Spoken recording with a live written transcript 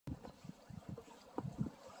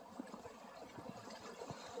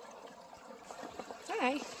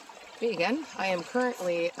Hi, me again. I am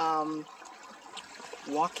currently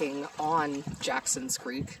walking on Jackson's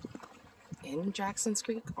Creek. In Jackson's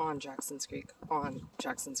Creek? On Jackson's Creek. On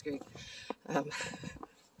Jackson's Creek.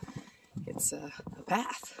 It's a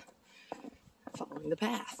path. Following the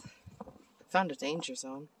path. Found a danger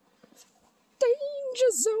zone. Danger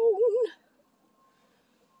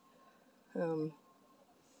zone!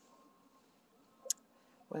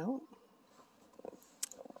 Well,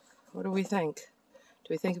 what do we think?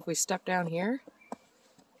 Do we think if we step down here?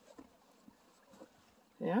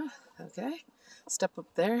 Yeah, okay. Step up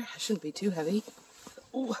there. I shouldn't be too heavy.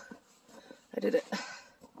 Oh, I did it.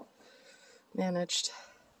 Managed.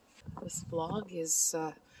 This vlog is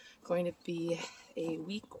going to be a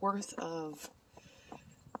week worth of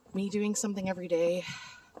me doing something every day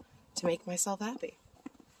to make myself happy.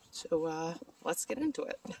 So let's get into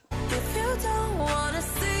it. If you don't want to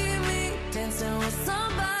see me dancing with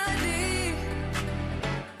somebody,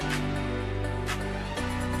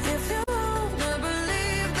 if you want to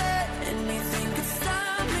believe that anything could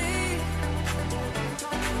stop me.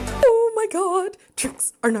 Oh my god,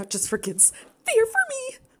 tricks are not just for kids, they are for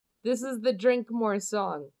me. This is the Drink More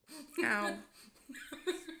song. Ow.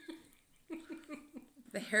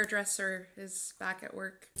 The hairdresser is back at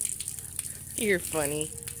work. You're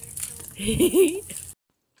funny.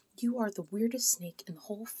 You are the weirdest snake in the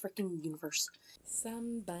whole freaking universe.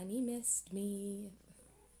 Somebody missed me.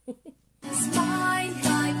 This fine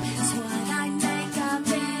life is what I make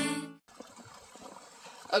of it.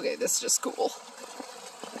 Okay, this is just cool.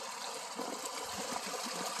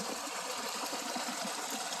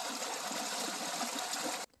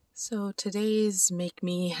 So today's make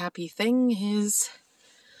me happy thing is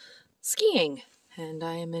skiing. And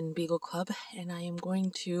I am in Beagle Club and I am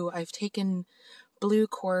going to, I've taken blue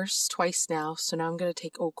course twice now, so now I'm going to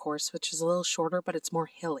take oak course, which is a little shorter, but it's more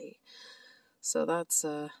hilly. So that's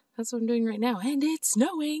what I'm doing right now. And it's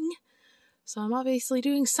snowing! So I'm obviously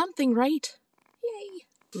doing something right. Yay!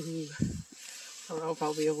 Ooh. I don't know if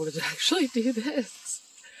I'll be able to actually do this.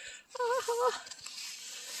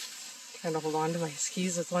 Trying to hold on to my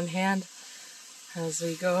skis with one hand as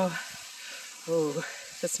we go. Oh,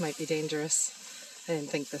 this might be dangerous. I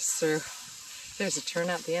didn't think this through. There's a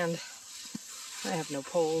turn at the end. I have no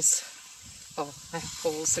poles. Oh, I have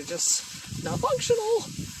poles. They're just not functional.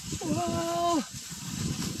 Whoa!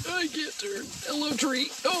 I can't turn. Hello,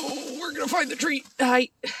 tree. Oh, we're gonna find the tree. Hi.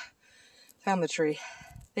 Found the tree.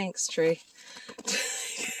 Thanks, tree.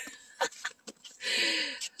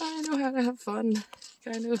 I know how to have fun.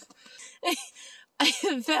 Kind of. I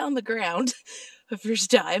have found the ground the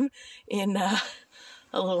first time in a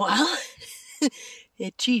little while.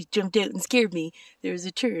 That tree jumped out and scared me. There was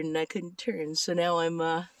a turn and I couldn't turn, so now I'm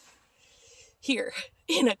here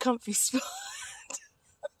in a comfy spot.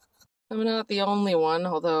 I'm not the only one,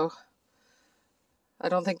 although I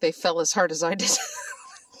don't think they fell as hard as I did.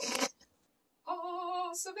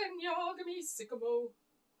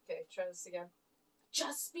 Okay, try this again.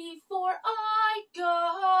 Just before I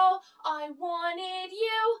go, I wanted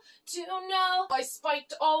you to know I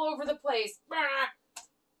spiked all over the place.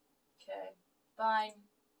 Okay, fine.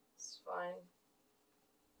 It's fine.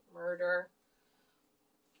 Murdering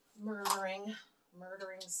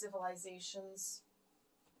civilizations.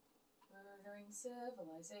 Murdering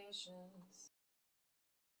civilizations.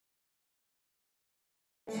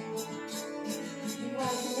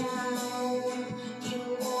 Right now, you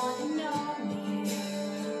wanna know me.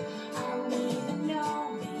 I need to know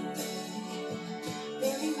me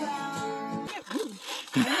very well.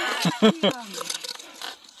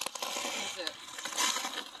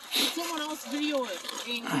 Someone else videoing the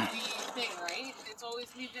thing, right? It's always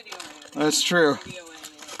me videoing it. That's true.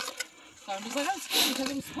 So I'm just like, that's cool because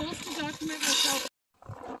I'm supposed to document myself.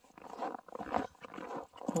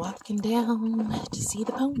 Walking down to see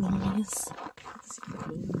the ponies. See the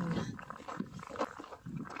moon.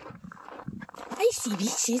 Hi,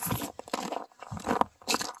 Seabishes.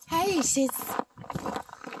 Hi, sis.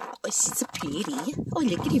 Oh, she's so pretty. Oh,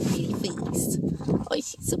 look at her pretty face. Oh,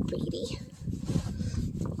 she's so pretty.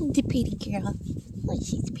 The pretty girl. Oh,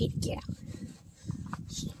 she's a pretty girl.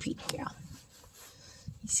 She's a pretty girl.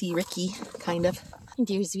 You see Ricky, kind of. And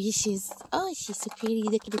there's Wishes. Oh, she's so pretty.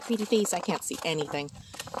 Look at her pretty face. I can't see anything.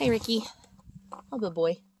 Hey, Ricky. Oh, good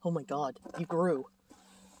boy. Oh my god, you grew.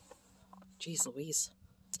 Jeez Louise.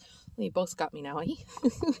 You both got me now, eh?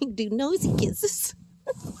 Do nosy kisses.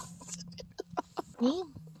 Hey,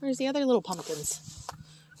 where's the other little pumpkins?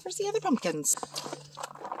 Where's the other pumpkins?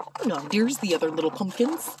 No, there's the other little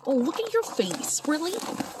pumpkins. Oh, look at your face. Really?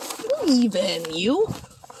 Even you?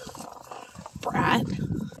 Brat.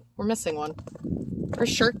 We're missing one. Or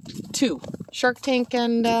shirt 2. Shark Tank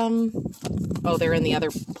and, oh, they're in the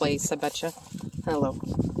other place, I betcha. Hello,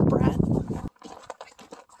 brat.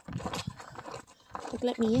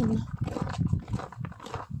 Let me in.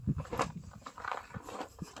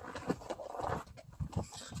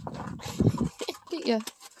 Get ya.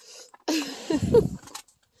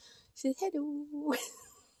 Say hello.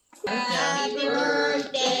 Happy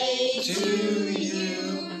birthday to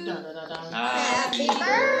you. Happy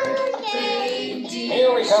birthday.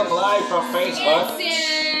 Here we come live from Facebook.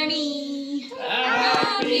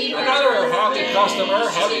 Another happy customer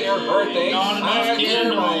having your birthday.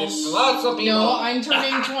 Lots of people. No, I'm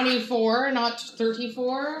turning 24, not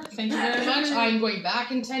 34. Thank you very much. I'm going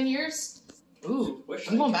back in 10 years. Ooh,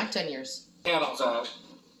 I'm going back 10 years. Candles out.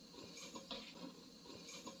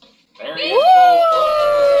 There you go.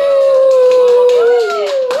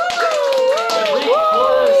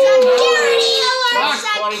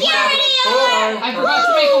 I forgot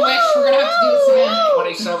to make a wish. We're gonna have to do this again.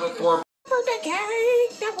 27th floor. Birthday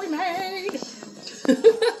cake that we made.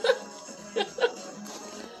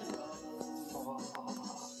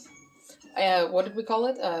 What did we call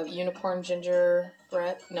it? Unicorn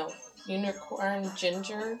gingerbread? No, unicorn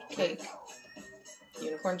ginger cake.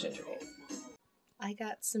 Unicorn ginger cake. I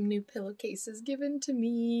got some new pillowcases given to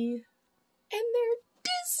me, and they're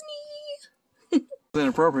Disney.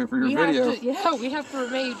 Inappropriate for your video. We have to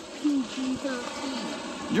remain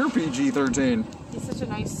PG-13. You're PG-13. He's such a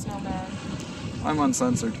nice snowman. I'm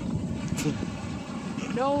uncensored.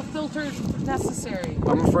 No filters necessary.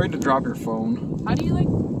 I'm afraid to drop your phone. How do you like?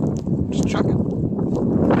 Just chuck it.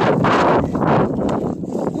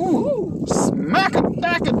 Ooh! Smack it,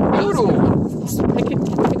 back it, noodle! Smack it.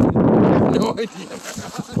 No idea.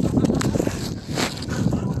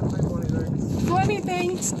 Funny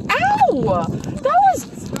things. Ow! That was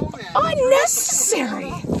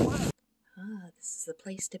unnecessary. Ah, this is the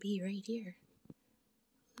place to be right here.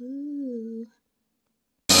 Ooh.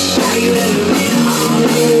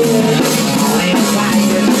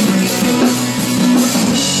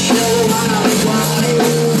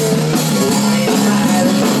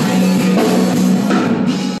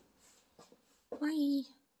 Bye.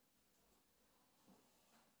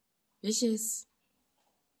 Vicious.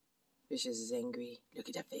 Vicious is angry. Look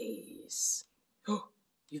at that face. Oh,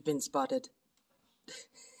 you've been spotted.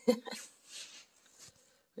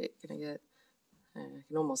 Wait, can I get... I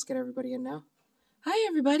can almost get everybody in now. Hi,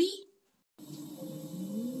 everybody.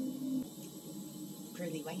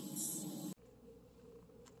 Pearly whites.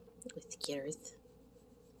 Oh, skitters.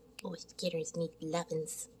 Oh, skitters need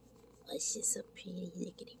lovin's. Oh, she's so pretty.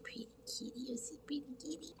 Look at a pretty kitty. You're so pretty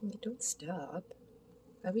kitty. Don't stop.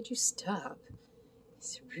 Why would you stop?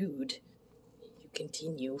 It's rude. You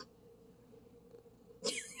continue.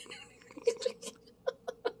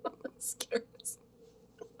 Skitters.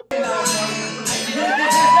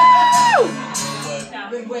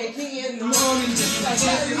 I've been waking in the morning just like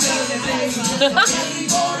every other day.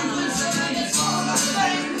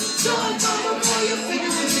 So I come before you figure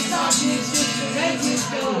with the darkness just to make it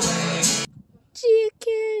go away.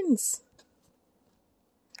 Chickens!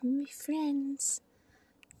 My friends.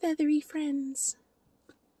 Feathery friends.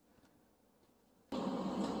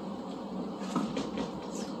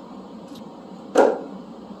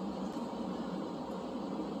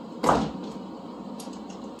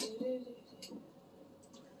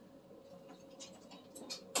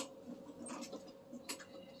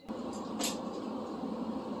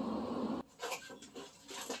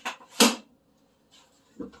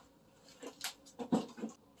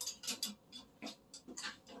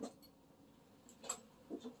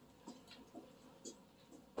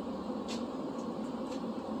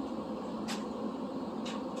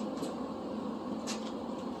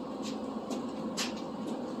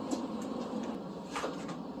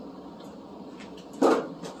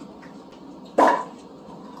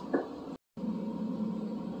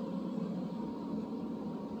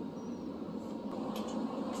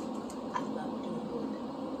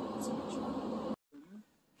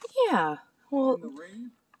 Yeah, well,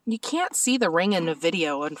 you can't see the ring in the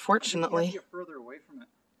video, unfortunately. Get further away from it.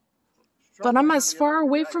 But I'm as far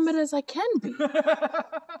away from it as I can be. See,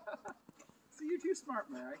 you're too smart,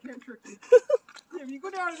 man. I can't trick you. Yeah, if you go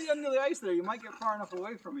down to the end of the ice there, you might get far enough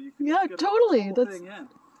away from it. You can Yeah, get totally. the whole thing in.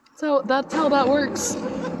 So that's how that works.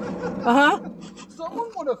 Uh-huh.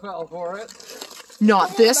 Someone would have fell for it.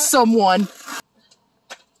 Not this someone.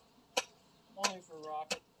 Only for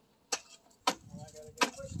Rocket.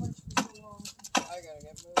 I gotta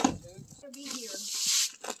get moving too. To be here.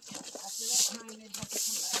 After that time, they'd have to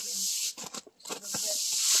come back in.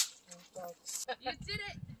 You did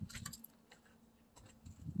it!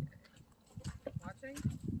 Watching?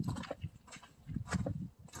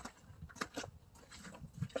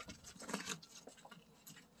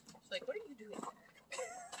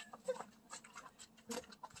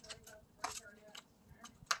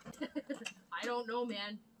 don't know,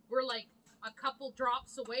 man. We're like a couple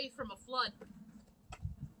drops away from a flood.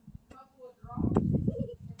 Couple of drops? I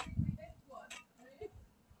think we hit flood, right?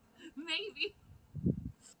 Maybe.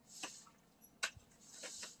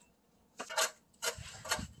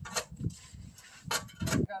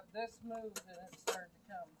 Got this moved and it started to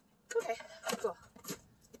come. Okay, cool.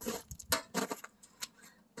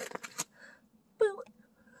 Boo.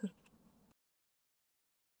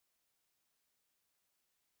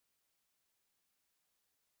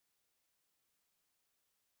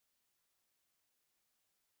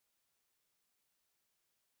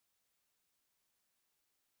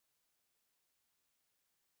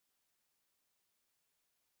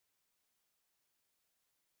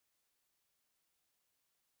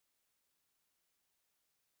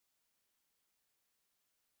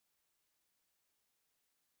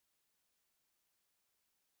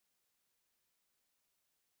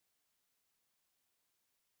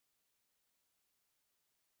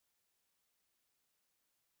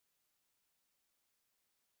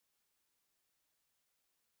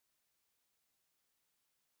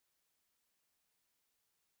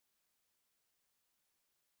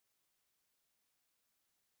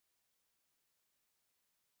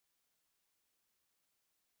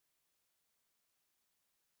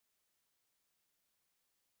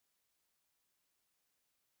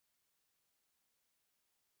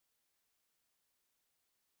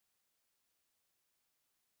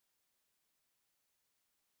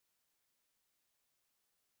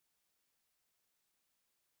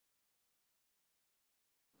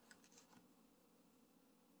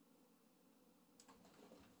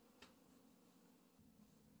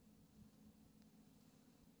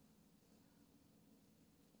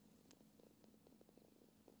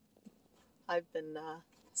 I've been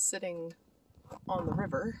sitting on the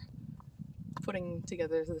river putting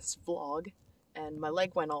together this vlog, and my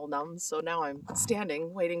leg went all numb, so now I'm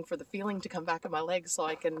standing waiting for the feeling to come back in my leg so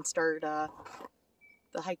I can start the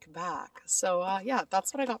hike back. So yeah,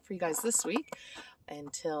 that's what I got for you guys this week.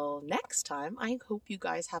 Until next time, I hope you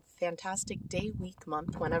guys have a fantastic day, week,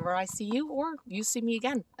 month, whenever I see you or you see me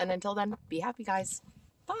again. And until then, be happy, guys.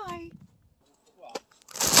 Bye.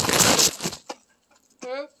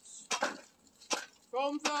 Oops.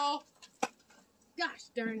 Foam fell. Gosh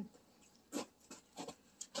darn.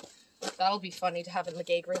 That'll be funny to have in the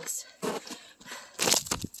gag race.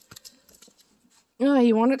 Oh,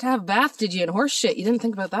 you wanted to have bath, did you? And horse shit. You didn't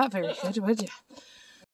think about that very good, would you?